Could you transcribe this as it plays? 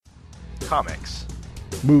Comics.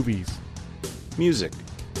 Movies. Music.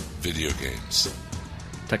 Video games.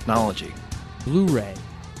 Technology. Blu-ray.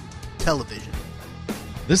 Television.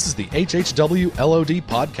 This is the HHW LOD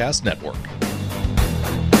Podcast Network.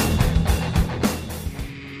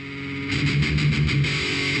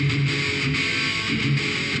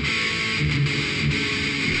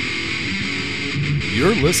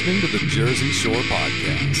 You're listening to the Jersey Shore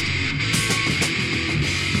Podcast.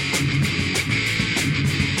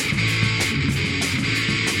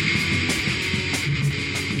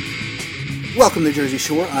 Welcome to Jersey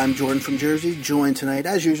Shore. I'm Jordan from Jersey, joined tonight,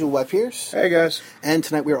 as usual, by Pierce. Hey, guys. And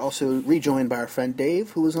tonight we are also rejoined by our friend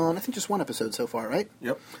Dave, who was on, I think, just one episode so far, right?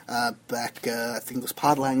 Yep. Back, I think it was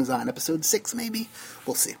Podlangs on episode 6, maybe?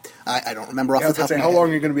 We'll see. I don't remember off the top of my head. How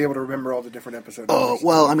long are you going to be able to remember all the different episodes? Oh,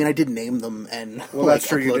 well, I mean, I did name them and that's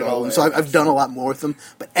true, you did all them, that. so I've done a lot more with them.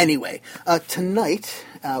 But anyway, tonight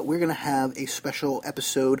we're going to have a special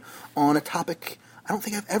episode on a topic I don't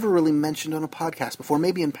think I've ever really mentioned on a podcast before,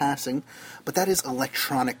 maybe in passing, but that is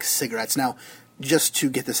electronic cigarettes. Now, just to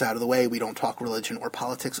get this out of the way, we don't talk religion or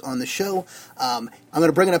politics on the show. I'm going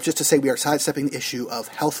to bring it up just to say we are sidestepping the issue of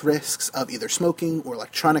health risks of either smoking or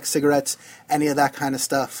electronic cigarettes, any of that kind of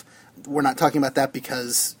stuff. We're not talking about that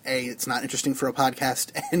because, A, it's not interesting for a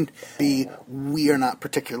podcast, and B, we are not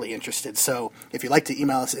particularly interested. So if you'd like to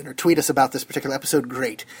email us or tweet us about this particular episode,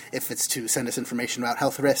 great. If it's to send us information about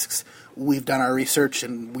health risks, we've done our research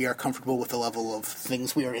and we are comfortable with the level of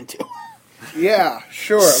things we are into. Yeah,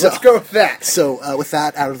 sure. Let's go with that. So with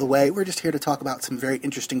that out of the way, we're just here to talk about some very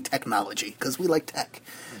interesting technology, because we like tech.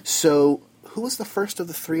 So who was the first of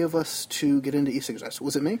the three of us to get into e-cigarettes?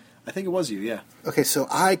 Was it me? I think it was you, yeah. Okay, so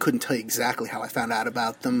I couldn't tell you exactly how I found out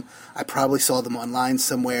about them. I probably saw them online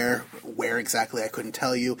somewhere. Where exactly, I couldn't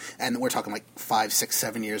tell you. And we're talking like 5, 6,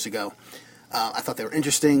 7 years ago. I thought they were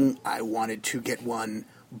interesting. I wanted to get one,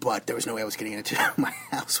 but there was no way I was getting into my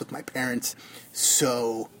house with my parents.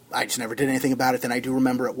 So I just never did anything about it. Then I do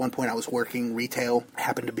remember at one point I was working retail. I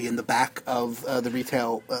happened to be in the back of the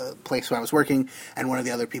retail place where I was working, and one of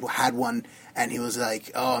the other people had one, and he was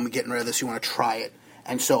like, "Oh, I'm getting rid of this. You want to try it?"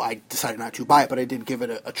 And so I decided not to buy it, but I did give it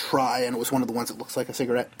a try, and it was one of the ones that looks like a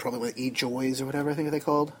cigarette, probably like E-Joys or whatever I think they're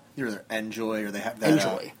called. Either Enjoy or they have that.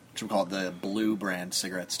 Enjoy. Which we call it the Blue brand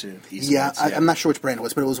cigarettes, too. Yeah, I'm not sure which brand it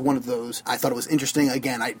was, but it was one of those. I thought it was interesting.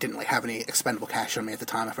 Again, I didn't have any expendable cash on me at the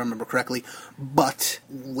time, if I remember correctly. But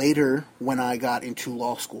later, when I got into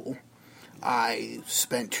law school, I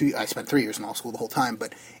spent 3 years in law school the whole time,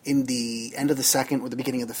 but in the end of the second or the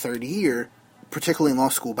beginning of the third year, particularly in law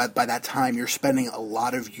school, by that time, you're spending a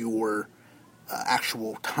lot of your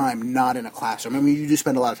actual time not in a classroom. I mean, you do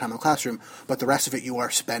spend a lot of time in the classroom, but the rest of it you are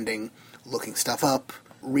spending looking stuff up,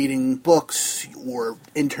 reading books, or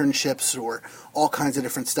internships, or all kinds of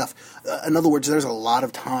different stuff. In other words, there's a lot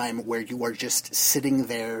of time where you are just sitting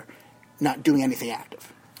there not doing anything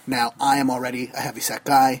active. Now, I am already a heavyset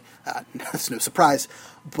guy. That's no surprise.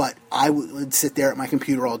 But I would sit there at my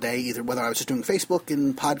computer all day, either whether I was just doing Facebook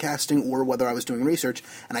and podcasting or whether I was doing research,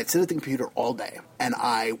 and I'd sit at the computer all day, and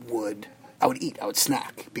I would eat, I would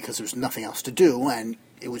snack, because there's nothing else to do, and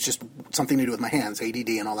it was just something to do with my hands, ADD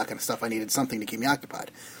and all that kind of stuff. I needed something to keep me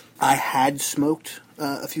occupied. I had smoked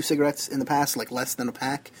a few cigarettes in the past, like less than a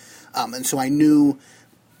pack, and so I knew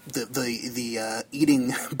the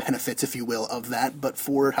eating benefits, if you will, of that, but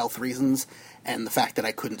for health reasons and the fact that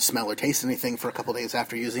I couldn't smell or taste anything for a couple days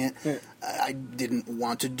after using it, I didn't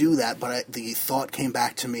want to do that, but the thought came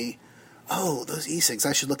back to me, oh, those e-cigs,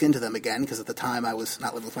 I should look into them again, because at the time I was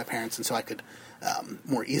not living with my parents, and so I could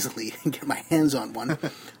more easily get my hands on one.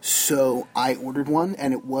 So I ordered one,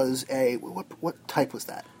 and it was what type was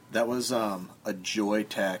that? That was a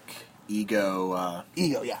Joytech Ego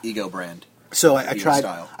yeah. Ego brand. So I tried.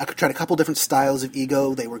 Style. I tried a couple different styles of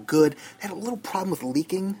Ego. They were good. They had a little problem with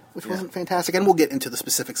leaking, which wasn't fantastic. And we'll get into the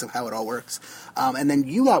specifics of how it all works. And then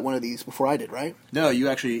you got one of these before I did, right? No, you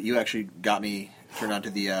actually got me turned on to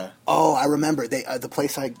the. Oh, I remember. The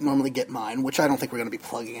place I normally get mine, which I don't think we're going to be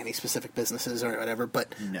plugging any specific businesses or whatever,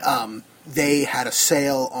 but no. They had a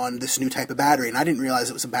sale on this new type of battery, and I didn't realize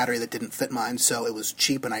it was a battery that didn't fit mine, so it was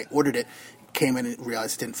cheap, and I ordered it. Came in and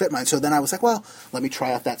realized it didn't fit mine. So then I was like, well, let me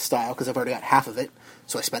try out that style, because I've already got half of it.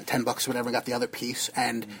 So I spent $10 or whatever and got the other piece.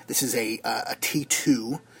 And this is a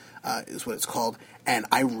T2, is what it's called. And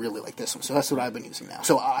I really like this one. So that's what I've been using now.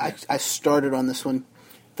 So I started on this one.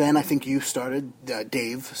 Then I think you started,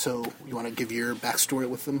 Dave. So you want to give your backstory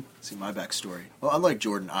with them? See, my backstory. Well, unlike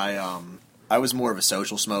Jordan, I was more of a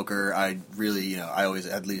social smoker. I really, I always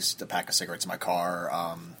had at least a pack of cigarettes in my car.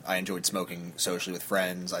 I enjoyed smoking socially with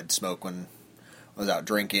friends. I'd smoke when I was out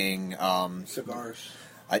drinking. Cigars.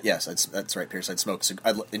 Yes, that's right, Pierce.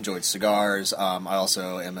 I enjoyed cigars. I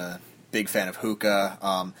also am a big fan of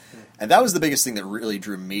hookah. And that was the biggest thing that really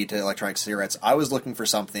drew me to electronic cigarettes. I was looking for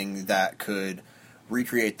something that could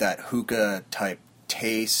recreate that hookah-type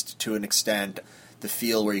taste to an extent, the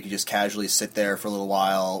feel where you could just casually sit there for a little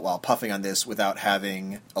while puffing on this without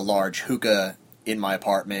having a large hookah in my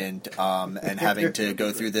apartment and having to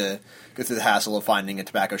go through the hassle of finding a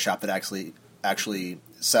tobacco shop that actually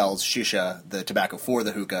sells shisha, the tobacco for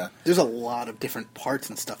the hookah. There's a lot of different parts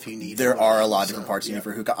and stuff you need. There are a lot of different parts you need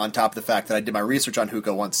for hookah, on top of the fact that I did my research on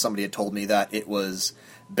hookah once. Somebody had told me that it was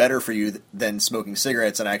better for you than smoking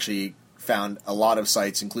cigarettes, and I actually found a lot of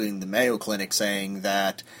sites, including the Mayo Clinic, saying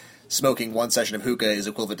that smoking one session of hookah is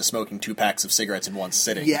equivalent to smoking 2 packs of cigarettes in one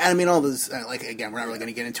sitting. Yeah, I mean, all those, again, we're not really going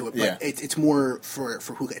to get into it, but Yeah. it's more for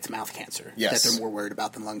hookah, it's mouth cancer Yes. that they're more worried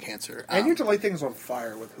about than lung cancer. And you have to light things on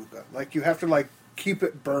fire with hookah. Like, you have to, like, keep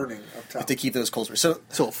it burning up top. To keep those coals. So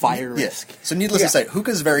a fire risk. So needless Yeah. to say,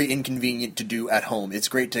 hookah is very inconvenient to do at home. It's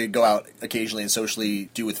great to go out occasionally and socially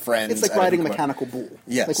do with friends. It's like at riding a hookah bar. mechanical bull.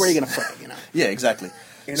 Yes. Like, where are you going to play, you know? Yeah, exactly.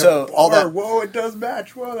 In So a all bar, that whoa, it does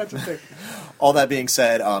match. Whoa, that's a thing. all that being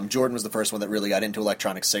said, Jordan was the first one that really got into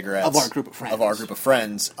electronic cigarettes Of our group of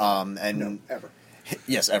friends. And No, ever.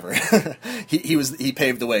 yes, ever. he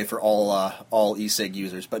paved the way for all e-cig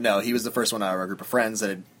users. But no, he was the first one out of our group of friends that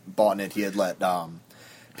had bought it. He had let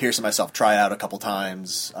Pierce and myself try it out a couple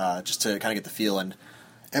times just to kind of get the feel. And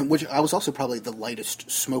And which I was also probably the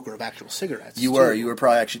lightest smoker of actual cigarettes. you were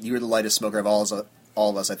the lightest smoker of all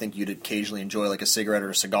of us. I think you'd occasionally enjoy like a cigarette or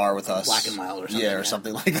a cigar with us. Black and Mild or something, Yeah, or yeah.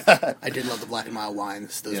 something like that. I did love the Black and Mild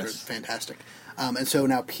wines. Those Yes. were fantastic. And so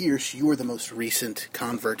now, Pierce, you are the most recent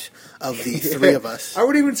convert of the three of us. I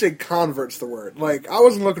wouldn't even say convert's the word. Like, I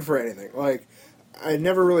wasn't looking for anything. Like, I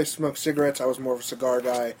never really smoked cigarettes. I was more of a cigar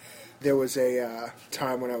guy. There was a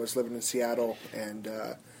time when I was living in Seattle, and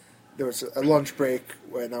there was a lunch break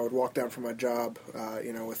when I would walk down from my job,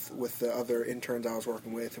 with the other interns I was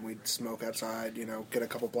working with, and we'd smoke outside, get a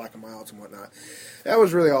couple Black and Milds and whatnot. That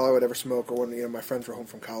was really all I would ever smoke, or when my friends were home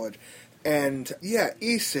from college. And yeah,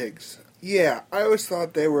 e-cigs. Yeah, I always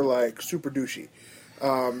thought they were like super douchey.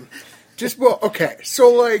 Okay, so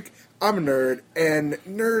like I'm a nerd, and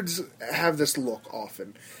nerds have this look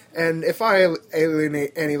often. And if I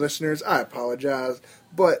alienate any listeners, I apologize.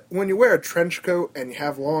 But when you wear a trench coat and you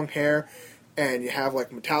have long hair and you have like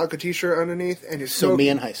Metallica t-shirt underneath and you So smoke, me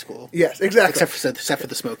in high school. yes, exactly. Except for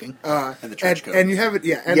the smoking. And the trench coat. And you have it,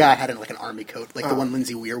 yeah. And, Yeah, I had like an army coat, like the one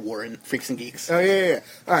Lindsay Weir wore in Freaks and Geeks. Oh, yeah.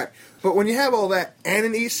 All right. But when you have all that and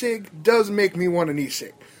an e-cig, does make me want an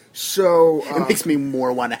e-cig. So It makes me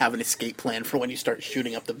more want to have an escape plan for when you start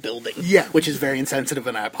shooting up the building. Yeah. Which is very insensitive,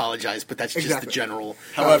 and I apologize, but that's just Exactly. the general.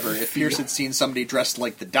 However, if Pierce had seen somebody dressed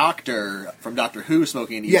like the Doctor from Doctor Who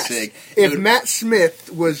smoking an yes, e-cig, if Matt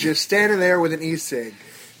Smith was just standing there with an e-cig,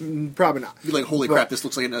 probably not. be like, holy But- crap, this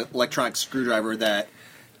looks like an electronic screwdriver that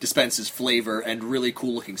dispenses flavor and really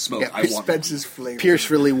cool looking smoke. Yeah, I want one. Spence's flavor. Pierce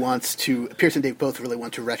and Dave both really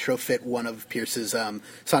want to retrofit one of Pierce's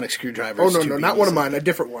sonic screwdrivers. Oh, no, to be not one of used. mine, a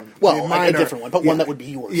different one. Well, Mine a different one, but one that would be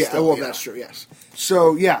yours Yeah, still, well, you know. that's true, yes.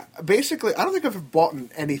 So, yeah, basically, I don't think I've ever bought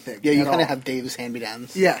anything. Yeah, you at kind all. of have Dave's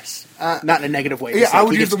hand-me-downs. Yes. Not in a negative way. Yeah, just I like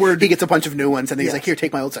would he use gets- the word- He gets a bunch of new ones, and then he's Yes. like, "Here,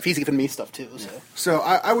 take my old stuff." He's giving me stuff too. So.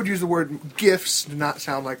 I would use the word gifts to not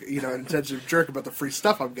sound like, an insensitive jerk about the free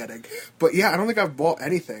stuff I'm getting. But yeah, I don't think I've bought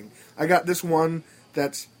anything. I got this one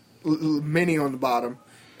that's mini on the bottom,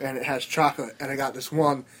 and it has chocolate. And I got this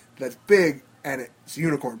one that's big, and it's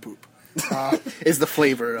unicorn poop. Is the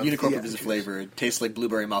flavor of Unicorn Yeah. poop is a flavor. It tastes like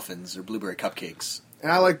blueberry muffins or blueberry cupcakes.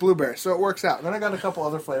 And I like blueberry, so it works out. And then I got a couple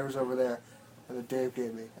other flavors over there that Dave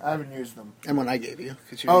gave me. I haven't used them. and one I gave you.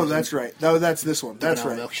 'Cause you're Oh, using that's right. No, that's this one. the That's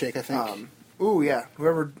vanilla right. milkshake, I think. Ooh, yeah.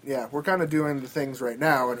 We're kind of doing the things right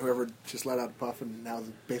now, and whoever just let out a puff, and now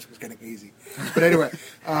the basement's getting easy. But anyway,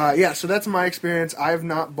 so that's my experience. I have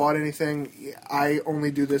not bought anything. I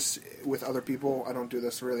only do this with other people. I don't do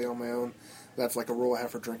this really on my own. That's like a rule I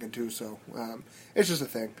have for drinking, too, so it's just a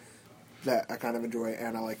thing that I kind of enjoy,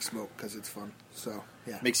 and I like smoke because it's fun. So,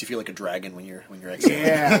 yeah. Makes you feel like a dragon when you're exhaling.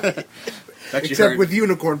 Yeah. I've actually Except heard- with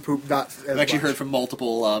unicorn poop, not as I've actually much. heard from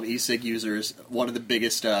multiple e-cig users. One of the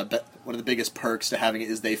biggest perks to having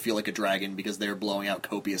it is they feel like a dragon because they're blowing out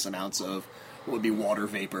copious amounts of what would be water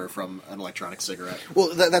vapor from an electronic cigarette. Well,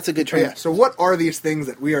 that's a good Oh, yeah. transition. So what are these things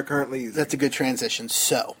that we are currently using? That's a good transition.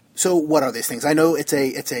 So what are these things? I know it's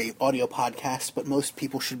a audio podcast, but most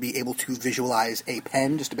people should be able to visualize a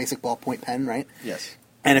pen, just a basic ballpoint pen, right? Yes.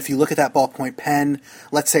 And if you look at that ballpoint pen,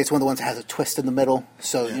 let's say it's one of the ones that has a twist in the middle,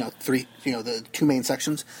 so, the two main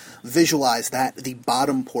sections, visualize that. The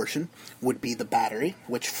bottom portion would be the battery,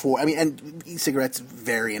 and e-cigarettes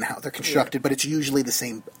vary in how they're constructed, but it's usually the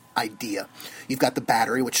same idea. You've got the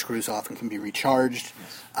battery, which screws off and can be recharged.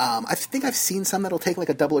 I think I've seen some that'll take like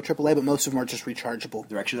a double or AAA, but most of them are just rechargeable.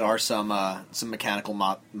 There actually are some mechanical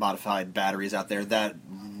modified batteries out there that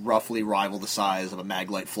roughly rival the size of a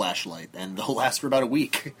Maglite flashlight, and they'll last for about a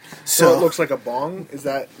week. So it looks like a bong? Is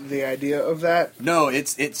that the idea of that? No,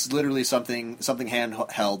 it's literally something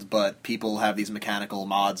handheld, but people have these mechanical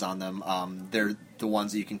mods on them. They're the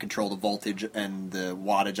ones that you can control the voltage and the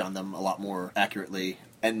wattage on them a lot more accurately.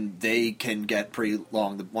 And they can get pretty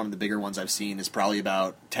long. One of the bigger ones I've seen is probably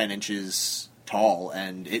about 10 inches tall,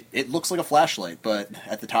 and it looks like a flashlight, but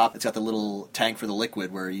at the top it's got the little tank for the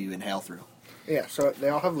liquid where you inhale through. Yeah, so they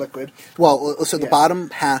all have liquid. Well, so the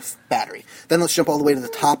bottom half battery. Then let's jump all the way to the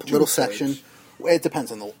top little section. It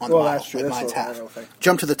depends on the model. That's true. Mine's half.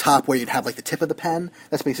 Jump to the top where you'd have like the tip of the pen.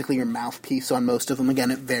 That's basically your mouthpiece on most of them.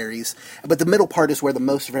 Again, it varies. But the middle part is where the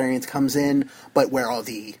most variance comes in, but where all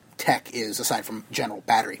the tech is, aside from general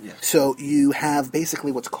battery. Yeah. So you have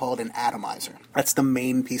basically what's called an atomizer. That's the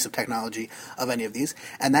main piece of technology of any of these,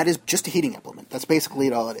 and that is just a heating implement. That's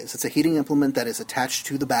basically all it is. It's a heating implement that is attached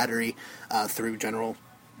to the battery through general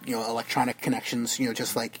electronic connections,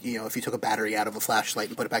 just like, if you took a battery out of a flashlight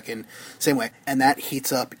and put it back in, same way. And that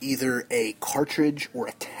heats up either a cartridge or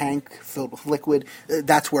a tank filled with liquid.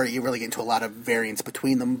 That's where you really get into a lot of variance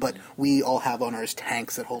between them, but we all have on ours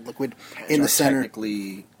tanks that hold liquid in the center.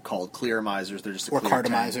 Technically called clearomizers. They're just a or clear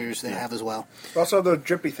cartomizers tank. they have as well. Also the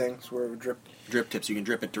drippy things where drip tips. You can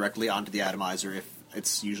drip it directly onto the atomizer if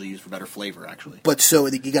it's usually used for better flavor, actually. But so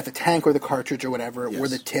you got the tank or the cartridge or whatever, or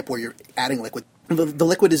the tip where you're adding liquid. The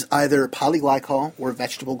liquid is either polyglycol or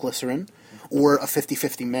vegetable glycerin, or a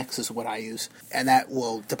 50-50 mix is what I use, and that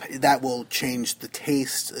will change the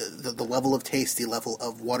taste, the level of taste, the level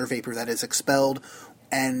of water vapor that is expelled,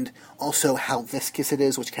 and also how viscous it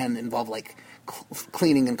is, which can involve like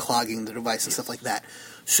cleaning and clogging the device and stuff like that.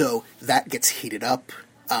 So that gets heated up.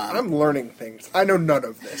 I'm learning things. I know none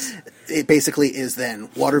of this. It basically is then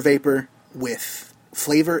water vapor with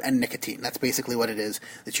flavor and nicotine. That's basically what it is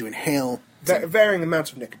that you inhale. Varying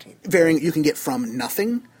amounts of nicotine. You can get from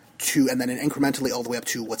nothing to, and then incrementally all the way up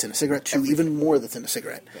to what's in a cigarette, to even more that's in a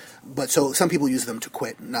cigarette. Yes. But so some people use them to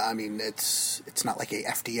quit. No, I mean, it's not like a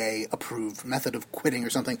FDA-approved method of quitting or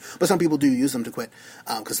something, but some people do use them to quit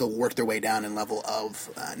because they'll work their way down in level of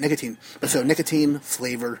nicotine. But so nicotine,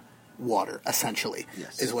 flavor, water, essentially,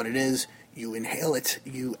 is what it is. You inhale it,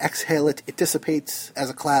 you exhale it, it dissipates as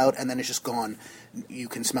a cloud, and then it's just gone. You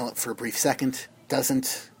can smell it for a brief second.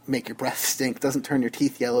 Doesn't make your breath stink, doesn't turn your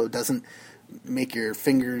teeth yellow, doesn't make your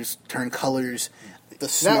fingers turn colors.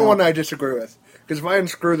 That one I disagree with. Because if I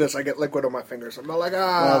unscrew this, I get liquid on my fingers. I'm not like,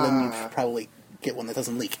 Well, then you should probably get one that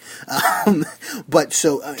doesn't leak. But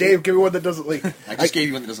so... Dave, give me one that doesn't leak. I just gave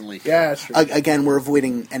you one that doesn't leak. Yeah, that's true. Again, we're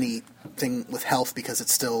avoiding anything with health because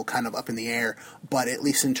it's still kind of up in the air. But at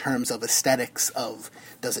least in terms of aesthetics of,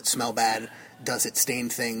 does it smell bad? Does it stain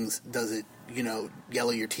things? Does it,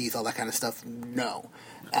 yellow your teeth? All that kind of stuff? No.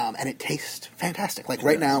 And it tastes fantastic. Like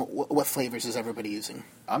right now, what flavors is everybody using?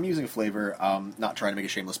 I'm using a flavor, not trying to make a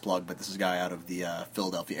shameless plug, but this is a guy out of the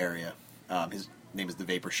Philadelphia area. His name is the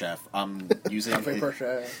Vapor Chef. I'm using... Vapor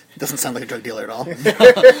Chef. Doesn't sound like a drug dealer at all.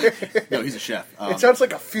 No, he's a chef. It sounds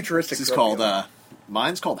like a futuristic This is called...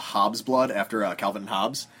 mine's called Hobbs Blood, after Calvin and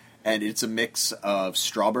Hobbes. And it's a mix of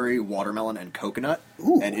strawberry, watermelon, and coconut.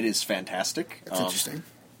 Ooh. And it is fantastic. That's interesting.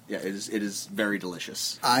 Yeah, it is very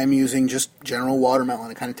delicious. I'm using just general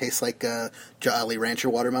watermelon. It kind of tastes like Jolly Rancher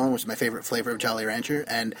watermelon, which is my favorite flavor of Jolly Rancher.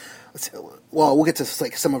 And we'll get to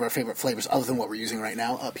like some of our favorite flavors other than what we're using right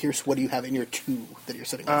now. Pierce, what do you have in your two that you're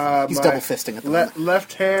sitting with? He's double fisting at the moment.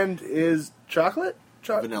 Left hand is chocolate.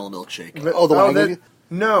 Vanilla milkshake. The one I gave you?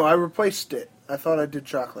 No, I replaced it. I thought I did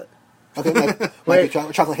chocolate. Okay, might be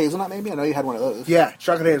chocolate hazelnut maybe? I know you had one of those. Yeah,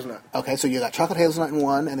 chocolate hazelnut. Okay, so you got chocolate hazelnut in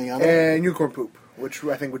one, and the other? And unicorn poop, which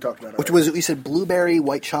I think we talked about already. Which was, you said blueberry,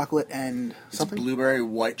 white chocolate, and something? It's blueberry,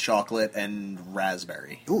 white chocolate, and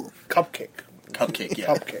raspberry. Ooh. Cupcake, yeah.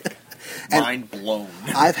 Cupcake. Mind blown.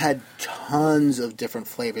 I've had tons of different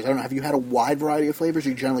flavors. I don't know, have you had a wide variety of flavors, or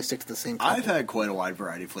you generally stick to the same couple? I've had quite a wide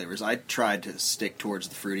variety of flavors. I tried to stick towards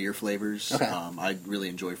the fruitier flavors. Okay. I really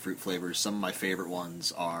enjoy fruit flavors. Some of my favorite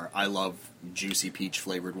ones I love juicy peach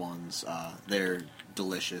flavored ones. They're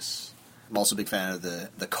delicious. I'm also a big fan of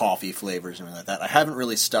the coffee flavors and everything like that. I haven't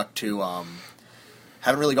really stuck to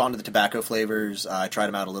Haven't really gone to the tobacco flavors. I tried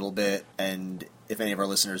them out a little bit, and if any of our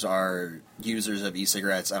listeners are users of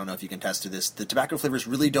e-cigarettes, I don't know if you can attest to this. The tobacco flavors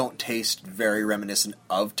really don't taste very reminiscent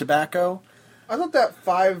of tobacco. I thought that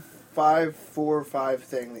 5-5-4-5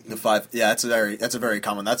 thing that you... The 5, yeah, that's a very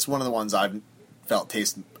common. That's one of the ones I've felt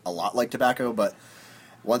taste a lot like tobacco, but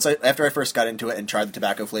after I first got into it and tried the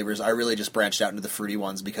tobacco flavors, I really just branched out into the fruity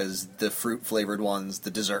ones because the fruit flavored ones,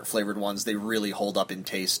 the dessert flavored ones, they really hold up in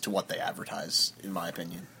taste to what they advertise, in my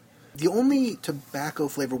opinion. The only tobacco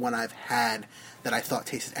flavor one I've had that I thought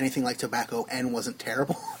tasted anything like tobacco and wasn't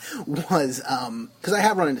terrible was, because I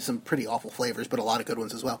have run into some pretty awful flavors, but a lot of good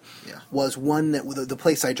ones as well, was one that the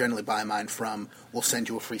place I generally buy mine from will send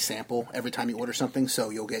you a free sample every time you order something, so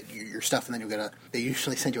you'll get your stuff and then they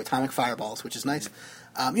usually send you Atomic Fireballs, which is nice.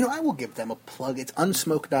 I will give them a plug. It's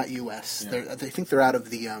unsmoke.us. Yeah. I think they're out of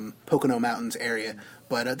the Pocono Mountains area,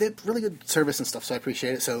 but they have really good service and stuff, so I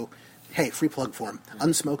appreciate it. So, hey, free plug for them.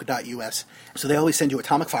 Unsmoke.us. So they always send you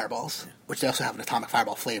Atomic Fireballs, which they also have an Atomic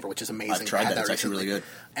Fireball flavor, which is amazing. I've tried I had that. It's actually recently. really good.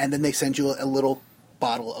 And then they send you a little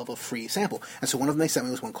bottle of a free sample. And so one of them they sent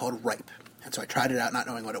me was one called Ripe. And so I tried it out not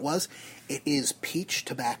knowing what it was. It is peach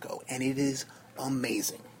tobacco, and it is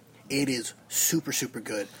amazing. It is super, super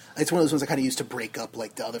good. It's one of those ones I kind of use to break up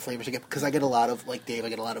like the other flavors I get, because I get a lot of, like Dave, I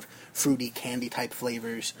get a lot of fruity candy type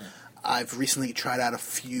flavors. I've recently tried out a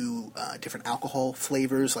few different alcohol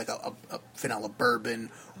flavors, like a vanilla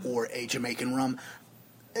bourbon or a Jamaican rum,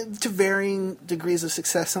 to varying degrees of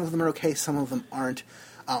success. Some of them are okay, some of them aren't.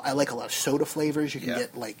 I like a lot of soda flavors. You can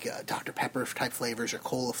get like Dr. Pepper type flavors or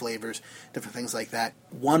cola flavors, different things like that.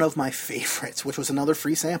 One of my favorites, which was another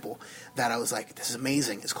free sample, that I was like, this is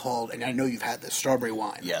amazing, is called, and I know you've had this, strawberry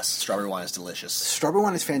wine. Yes, strawberry wine is delicious. Strawberry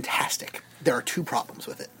wine is fantastic. There are two problems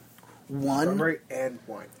with it. One, Strawberry and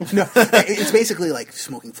wine. no, it's basically like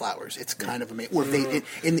smoking flowers. It's kind of amazing. Or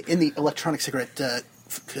in the electronic cigarette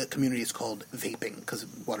community, it's called vaping because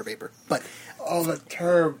of water vapor. But Oh, the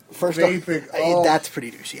term first vaping. off, that's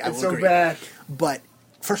pretty douchey. I will it's so agree. bad. But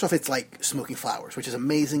first off, it's like smoking flowers, which is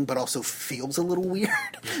amazing, but also feels a little weird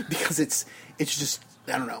because it's just,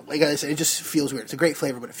 I don't know. Like I said, it just feels weird. It's a great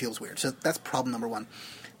flavor, but it feels weird. So that's problem number one.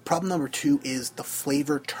 Problem number two is the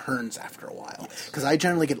flavor turns after a while. Because I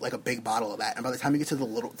generally get like a big bottle of that, and by the time you get to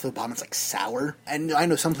the bottom, it's like sour. And I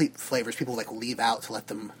know some flavors people like leave out to let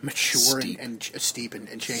them mature Steep. and steep and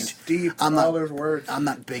change. Steep, I'm all not, those words. I'm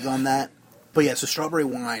not big on that. But yeah, so strawberry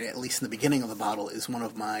wine, at least in the beginning of the bottle, is one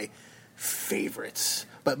of my favorites.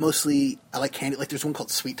 But mostly, I like candy. Like there's one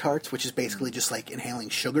called Sweet Tarts, which is basically just like inhaling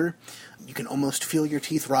sugar. You can almost feel your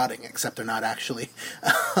teeth rotting, except they're not actually.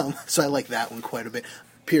 So I like that one quite a bit.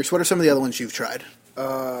 Pierce, what are some of the other ones you've tried? No.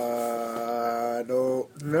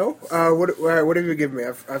 What have you given me?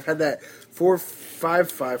 I've had that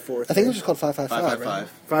 4-5-5-4. I think it was just called 555, right?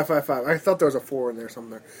 5-5-5. I thought there was a 4 in there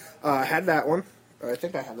somewhere. I had that one. I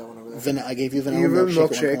think I had that one over there. I gave you vanilla You milkshake.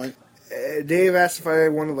 milkshake. At one point. Dave asked if I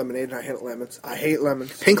wanted lemonade, and I hate lemons. I hate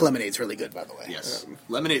lemons. Pink lemonade's really good, by the way. Yes.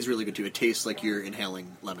 Lemonade's really good too. It tastes like you're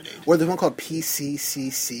inhaling lemonade. Or there's one called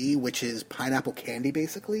PCCC, which is pineapple candy,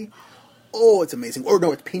 basically. Oh, it's amazing. Or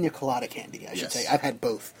no, it's pina colada candy, I should Yes. say. I've had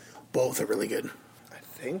both. Both are really good. I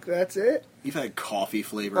think that's it. You've had coffee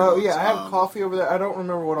flavored Oh, ones. yeah, I have coffee over there. I don't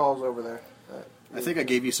remember what all is over there. I think I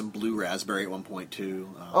gave you some blue raspberry at one point too.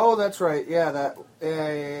 Oh, that's right. Yeah,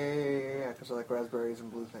 because I like raspberries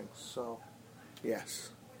and blue things. So, yes.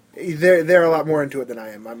 They're a lot more into it than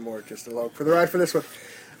I am. I'm more just along for the ride for this one.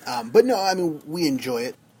 But no, I mean, we enjoy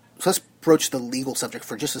it. So let's broach the legal subject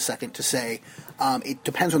for just a second to say it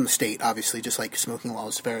depends on the state, obviously, just like smoking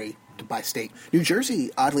laws vary by state. New Jersey,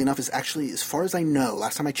 oddly enough, is actually, as far as I know,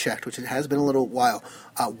 last time I checked, which it has been a little while,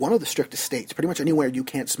 one of the strictest states. Pretty much anywhere you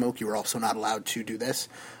can't smoke, you are also not allowed to do this.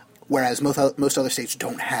 Whereas most other states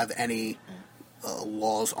don't have any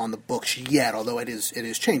laws on the books yet, although it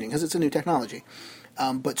is changing because it's a new technology.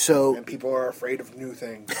 And people are afraid of new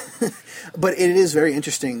things. But it is very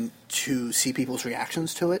interesting to see people's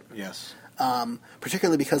reactions to it. Yes.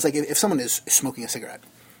 Particularly because, like, if someone is smoking a cigarette,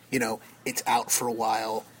 it's out for a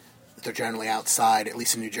while. They're generally outside, at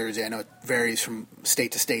least in New Jersey. I know it varies from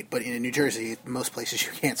state to state, but in New Jersey, most places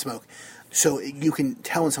you can't smoke. So you can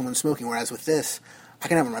tell when someone's smoking, whereas with this, I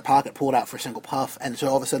can have it in my pocket, pull it out for a single puff, and so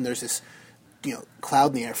all of a sudden there's this cloud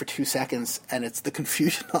in the air for 2 seconds, and it's the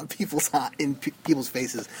confusion on people's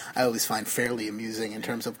faces I always find fairly amusing in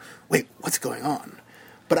terms of, wait, what's going on?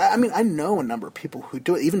 But I mean, I know a number of people who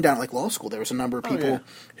do it. Even down at like law school, there was a number of people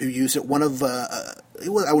who used it. One of I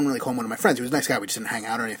wouldn't really call him one of my friends. He was a nice guy. We just didn't hang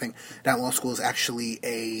out or anything. Down at law school is actually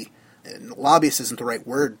a lobbyist isn't the right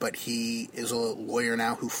word, but he is a lawyer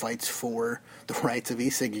now who fights for the rights of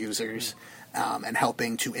e-cig users. and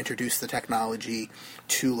helping to introduce the technology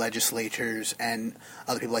to legislatures and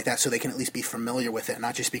other people like that, so they can at least be familiar with it and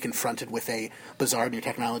not just be confronted with a bizarre new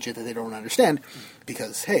technology that they don't understand.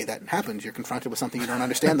 Because, hey, that happens. You're confronted with something you don't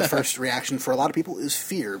understand. The first reaction for a lot of people is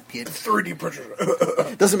fear. Be it 3D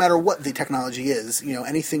printer. doesn't matter what the technology is.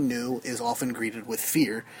 Anything new is often greeted with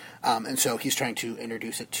fear. And so he's trying to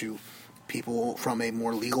introduce it to people from a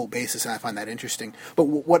more legal basis, and I find that interesting. But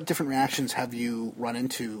what different reactions have you run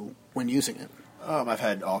into when using it? I've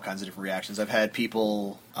had all kinds of different reactions. I've had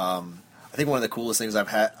people. I think one of the coolest things I've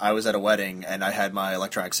had. I was at a wedding and I had my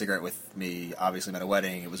electronic cigarette with me. Obviously, I'm at a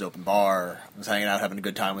wedding. It was open bar. I was hanging out, having a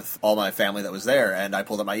good time with all my family that was there. And I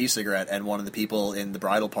pulled up my e-cigarette. And one of the people in the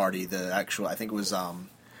bridal party, I think it was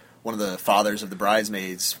one of the fathers of the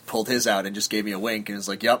bridesmaids, pulled his out and just gave me a wink and was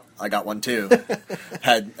like, "Yep, I got one too."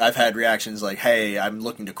 I've had reactions like, "Hey, I'm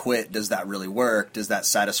looking to quit. Does that really work? Does that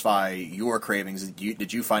satisfy your cravings?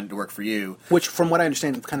 Did you find it to work for you?" Which, from what I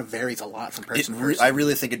understand, kind of varies a lot from person to person. I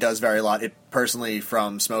really think it does vary a lot. It personally,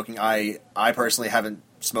 from smoking, I personally haven't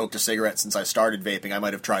smoked a cigarette since I started vaping. I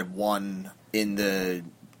might have tried one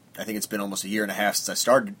I think it's been almost a year and a half since I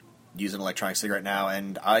started use an electronic cigarette now,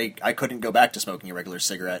 and I couldn't go back to smoking a regular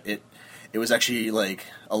cigarette. It was actually like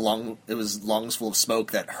it was lungs full of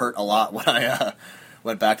smoke that hurt a lot when I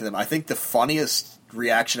went back to them. I think the funniest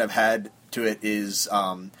reaction I've had to it is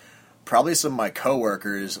probably some of my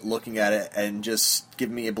coworkers looking at it and just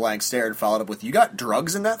giving me a blank stare and followed up with, "You got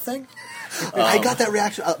drugs in that thing?" I got that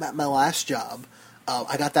reaction at my last job.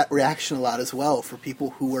 I got that reaction a lot as well for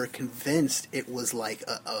people who were convinced it was like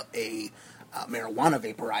a marijuana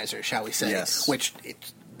vaporizer, shall we say? Yes. Which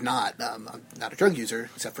it's not. I'm not a drug user,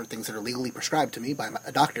 except for things that are legally prescribed to me by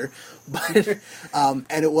a doctor. But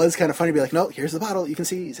and it was kind of funny to be like, "No, here's the bottle. You can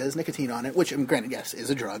see it says nicotine on it," which, granted, yes, is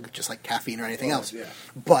a drug, just like caffeine or anything else. Yeah.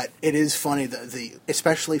 But it is funny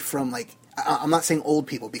especially from like, I'm not saying old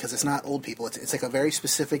people, because it's not old people. It's like a very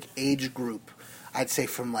specific age group. I'd say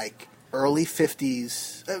from like early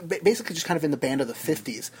 50s, basically just kind of in the band of the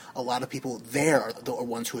 50s, a lot of people there are the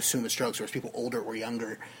ones who assume it's drugs, whereas people older or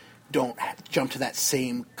younger don't jump to that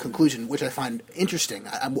same conclusion, which I find interesting.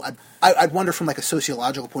 I'd wonder from like a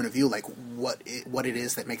sociological point of view, like what it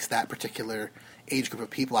is that makes that particular age group of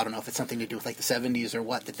people. I don't know if it's something to do with like the 70s or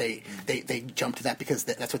what, that they jump to that because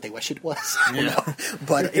that's what they wish it was. I don't know.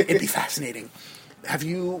 But it'd be fascinating. Have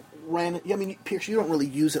you Pierce, you don't really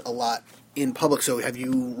use it a lot in public, so have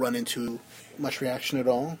you run into much reaction at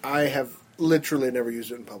all? I have literally never used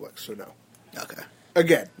it in public, so no. Okay.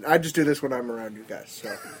 Again, I just do this when I'm around you guys,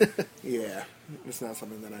 so yeah, it's not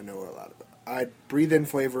something that I know a lot about. I breathe in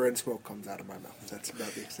flavor and smoke comes out of my mouth. That's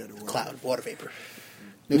about the extent of what Cloud, water vapor.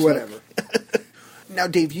 Whatever. Now,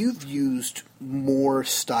 Dave, you've used more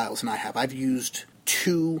styles than I have. I've used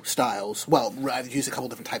 2 styles. Well, I've used a couple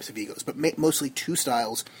different types of egos, but mostly 2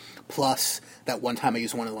 styles, plus that one time I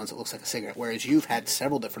used one of the ones that looks like a cigarette, whereas you've had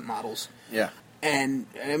several different models. Yeah. And,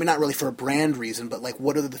 I mean, not really for a brand reason, but, like,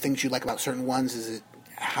 what are the things you like about certain ones? Is it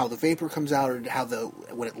how the vapor comes out, or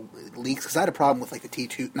when it leaks? Because I had a problem with, like,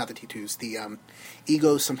 the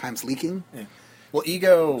Egos sometimes leaking. Yeah. Well,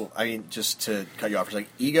 Ego, I mean, just to cut you off for a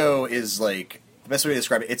second, Ego is, like, the best way to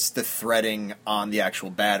describe it, it's the threading on the actual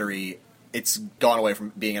battery. It's gone away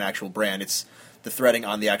from being an actual brand. It's the threading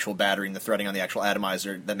on the actual battery and the threading on the actual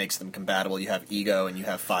atomizer that makes them compatible. You have Ego, and you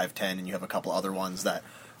have 510, and you have a couple other ones that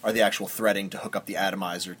are the actual threading to hook up the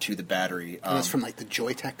atomizer to the battery. And it's from, like, the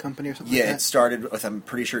Joytech company or something yeah, like that? it started with, I'm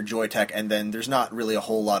pretty sure, Joytech, and then there's not really a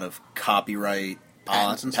whole lot of copyright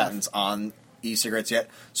patents on e-cigarettes yet.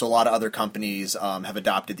 So a lot of other companies have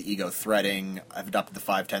adopted the Ego threading, have adopted the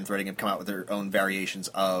 510 threading, and come out with their own variations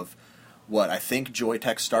of what I think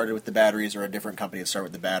Joytech started with the batteries, or a different company that started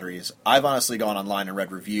with the batteries. I've honestly gone online and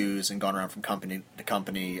read reviews and gone around from company to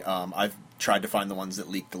company. I've tried to find the ones that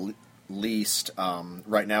leak the least.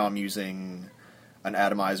 Right now I'm using an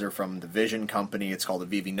atomizer from the Vision company. It's called a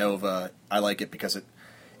VV Nova. I like it because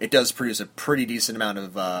it does produce a pretty decent amount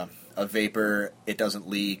of vapor. It doesn't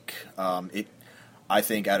leak. I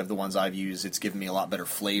think out of the ones I've used, it's given me a lot better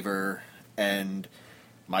flavor, and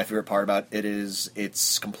my favorite part about it is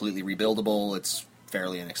it's completely rebuildable. It's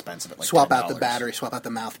fairly inexpensive at like swap $10. out the battery, swap out the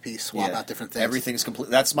mouthpiece, swap out different things. Everything's complete.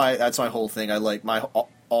 That's my whole thing. I like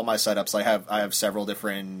all my setups. I have several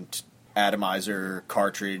different atomizer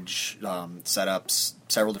cartridge setups,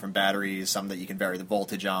 several different batteries, some that you can vary the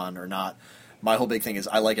voltage on or not. My whole big thing is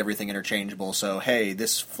I like everything interchangeable. So hey,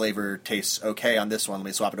 this flavor tastes okay on this one. Let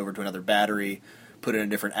me swap it over to another battery, put it in a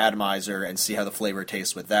different atomizer, and see how the flavor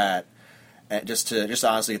tastes with that. And just to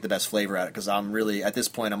honestly get the best flavor out of it, because I'm really, at this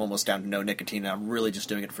point, I'm almost down to no nicotine, and I'm really just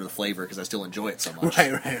doing it for the flavor because I still enjoy it so much.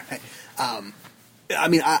 Right. I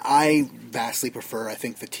mean, I vastly prefer, I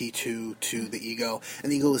think, the T2 to the Ego.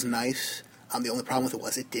 And the Ego is nice. The only problem with it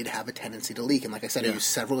was it did have a tendency to leak. And like I said, I used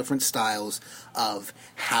several different styles of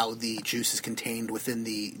how the juice is contained within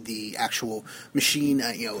the actual machine.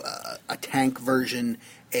 A tank version,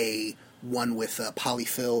 a one with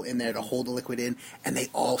polyfill in there to hold the liquid in, and they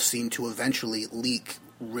all seem to eventually leak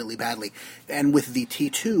really badly. And with the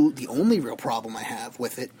T2, the only real problem I have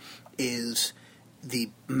with it is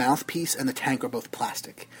the mouthpiece and the tank are both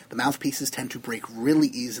plastic. The mouthpieces tend to break really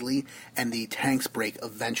easily, and the tanks break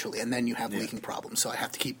eventually, and then you have leaking problems. So I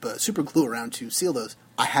have to keep super glue around to seal those.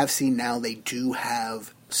 I have seen now they do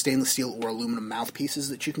have stainless steel or aluminum mouthpieces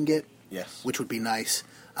that you can get, which would be nice,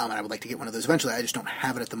 and I would like to get one of those eventually. I just don't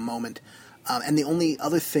have it at the moment. And the only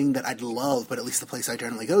other thing that I'd love, but at least the place I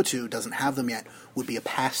generally go to doesn't have them yet, would be a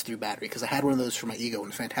pass-through battery, because I had one of those for my Ego, and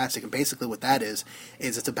it's fantastic. And basically what that is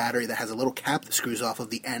it's a battery that has a little cap that screws off of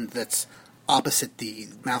the end that's opposite the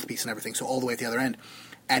mouthpiece and everything, so all the way at the other end.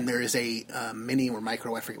 And there is a mini or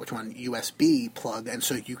micro, I forget which one, USB plug, and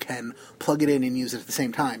so you can plug it in and use it at the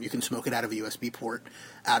same time. You can smoke it out of a USB port,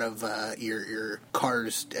 out of your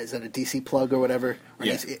car's, is that a DC plug or whatever? Or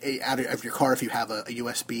out of your car if you have a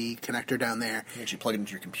USB connector down there. You actually plug it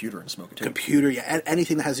into your computer and smoke it too. Computer,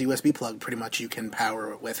 anything that has a USB plug, pretty much you can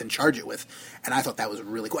power it with and charge it with. And I thought that was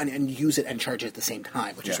really cool. And use it and charge it at the same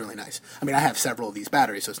time, which is really nice. I mean, I have several of these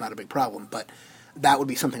batteries, so it's not a big problem, but that would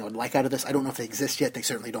be something I would like out of this. I don't know if they exist yet. They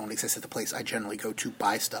certainly don't exist at the place I generally go to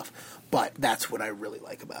buy stuff. But that's what I really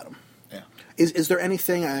like about them. Yeah. Is there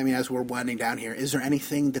anything, I mean, as we're winding down here, is there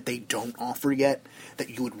anything that they don't offer yet that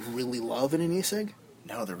you would really love in an e-cig?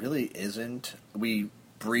 No, there really isn't. We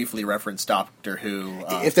briefly referenced Doctor Who.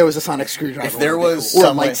 If there was a sonic screwdriver, if there was cool. Or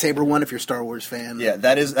a lightsaber one, if you're a Star Wars fan. Yeah,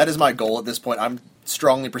 that is my goal at this point. I'm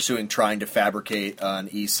strongly pursuing trying to fabricate an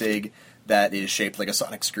e-cig that is shaped like a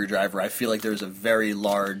sonic screwdriver. I feel like there's a very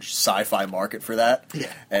large sci-fi market for that.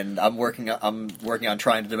 Yeah. And I'm working on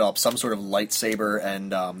trying to develop some sort of lightsaber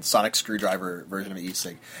and sonic screwdriver version of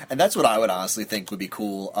e-cig. And that's what I would honestly think would be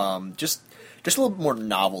cool. Just a little bit more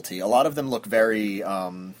novelty. A lot of them look very...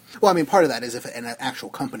 Well, I mean, part of that is if an actual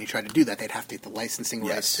company tried to do that, they'd have to get the licensing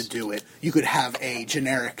rights to do it. You could have a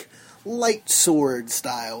generic light sword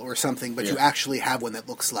style or something, but you actually have one that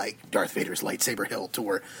looks like Darth Vader's lightsaber hilt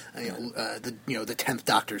or the 10th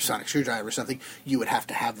Doctor's sonic screwdriver or something. You would have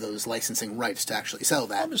to have those licensing rights to actually sell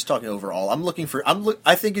that. I'm just talking overall.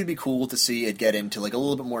 I think it'd be cool to see it get into like a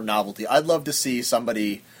little bit more novelty. I'd love to see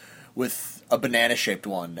somebody with a banana-shaped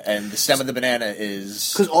one, and the stem of the banana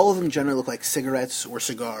is... Because all of them generally look like cigarettes or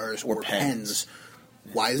cigars or pens.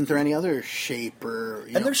 Why isn't there any other shape or...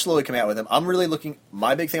 And they're slowly coming out with them. I'm really looking...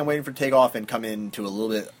 My big thing I'm waiting for to take off and come into a little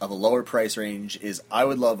bit of a lower price range is I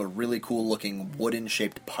would love a really cool-looking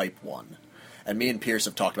wooden-shaped pipe one. And me and Pierce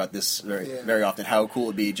have talked about this very often, how cool it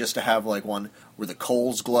would be just to have like one where the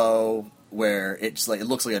coals glow, where it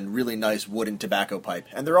looks like a really nice wooden tobacco pipe.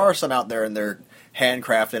 And there are some out there, and they're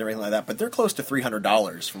handcrafted and everything like that, but they're close to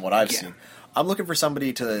 $300 from what I've seen. I'm looking for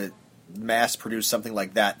somebody to mass produce something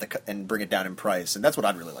like that and bring it down in price, and that's what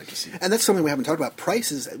I'd really like to see. And that's something we haven't talked about.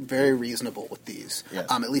 Price is very reasonable with these,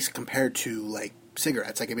 at least compared to like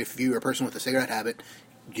cigarettes. Like if you're a person with a cigarette habit,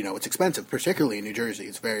 it's expensive, particularly in New Jersey.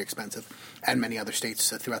 It's very expensive, and many other states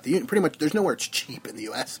throughout the union. Pretty much, there's nowhere it's cheap in the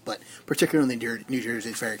U.S., but particularly in New Jersey,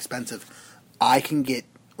 it's very expensive. I can get,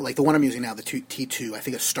 like the one I'm using now, the T2, I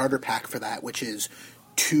think a starter pack for that, which is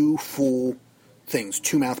 2 full things,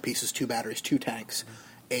 2 mouthpieces, 2 batteries, 2 tanks,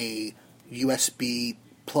 a USB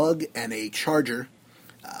plug and a charger,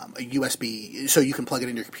 a USB, so you can plug it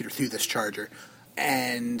into your computer through this charger,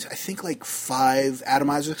 and I think like 5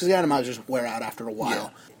 atomizers, because the atomizers wear out after a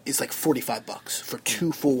while. It's like $45 for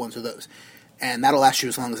 2 full ones of those. And that'll last you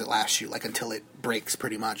as long as it lasts you, like until it breaks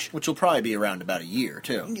pretty much. Which will probably be around about a year,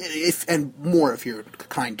 too. And more if you're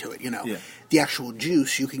kind to it, The actual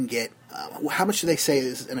juice you can get, how much do they say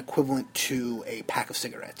is an equivalent to a pack of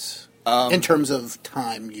cigarettes? In terms of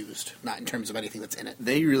time used, not in terms of anything that's in it.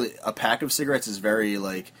 A pack of cigarettes is very,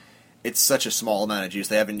 it's such a small amount of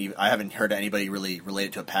juice. I haven't heard anybody really relate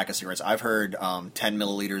it to a pack of cigarettes. I've heard 10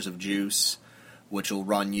 milliliters of juice, which will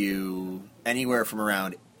run you anywhere from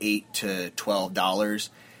around $8 to $12,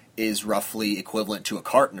 is roughly equivalent to a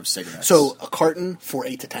carton of cigarettes. So a carton for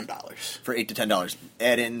 $8 to $10. For $8 to $10.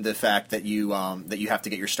 Add in the fact that you have to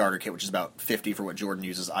get your starter kit, which is about $50 for what Jordan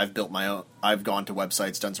uses. I've built my own. I've gone to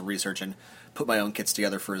websites, done some research, and put my own kits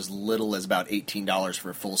together for as little as about $18 for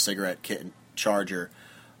a full cigarette kit and charger.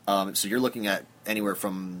 So you're looking at anywhere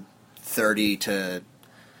from $30 to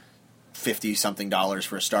 $50 something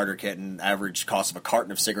for a starter kit, and average cost of a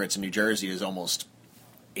carton of cigarettes in New Jersey is almost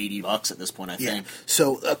 $80 at this point, I think.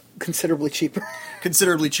 So considerably cheaper.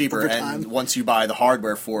 Considerably cheaper, Over and time. once you buy the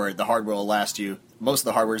hardware for it, the hardware will last you. Most of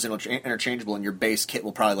the hardware is interchangeable, and your base kit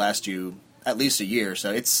will probably last you at least a year.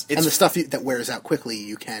 So it's And the stuff that wears out quickly,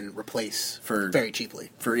 you can replace very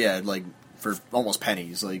cheaply. for almost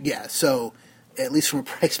pennies. Like Yeah, so at least from a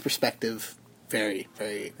price perspective, very,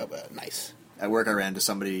 very nice. at work, I ran into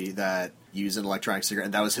somebody that used an electronic cigarette,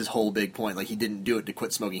 and that was his whole big point. Like, he didn't do it to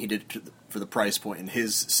quit smoking; he did it for the price point. And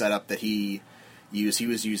his setup that he used, he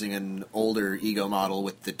was using an older Ego model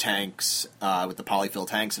with the tanks, with the polyfill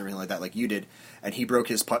tanks and everything like that, like you did. And he broke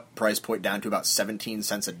his price point down to about 17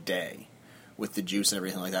 cents a day with the juice and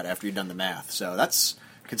everything like that after he'd done the math. So that's,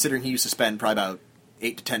 considering he used to spend probably about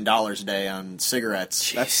 $8 to $10 a day on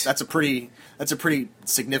cigarettes. Jeez. That's a pretty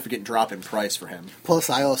significant drop in price for him. Plus,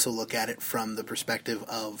 I also look at it from the perspective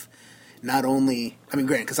of not only, I mean,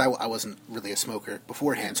 granted, because I wasn't really a smoker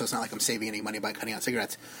beforehand, so it's not like I'm saving any money by cutting out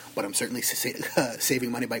cigarettes, but I'm certainly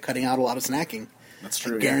saving money by cutting out a lot of snacking. That's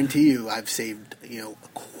true. I guarantee you I've saved,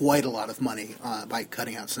 quite a lot of money by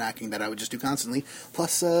cutting out snacking that I would just do constantly.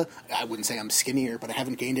 Plus, I wouldn't say I'm skinnier, but I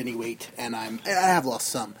haven't gained any weight, and I have lost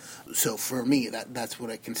some. So for me, that's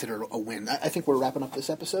what I consider a win. I think we're wrapping up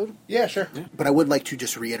this episode. Yeah, sure. Yeah. But I would like to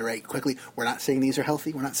just reiterate quickly, we're not saying these are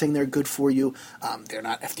healthy. We're not saying they're good for you. They're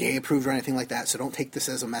not FDA approved or anything like that, so don't take this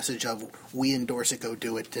as a message of we endorse it, go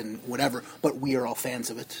do it, and whatever. But we are all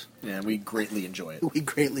fans of it. Yeah, we greatly enjoy it. We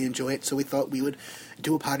greatly enjoy it, so we thought we would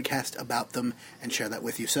do a podcast about them and share that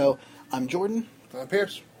with you. So, I'm Jordan. I'm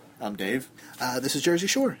Pierce. I'm Dave. This is Jersey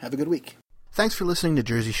Shore. Have a good week. Thanks for listening to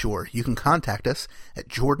Jersey Shore. You can contact us at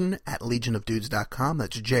jordan@legionofdudes.com.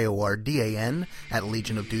 That's JORDAN at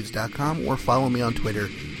legionofdudes.com, or follow me on Twitter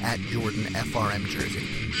at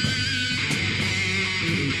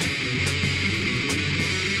JordanFRMJersey.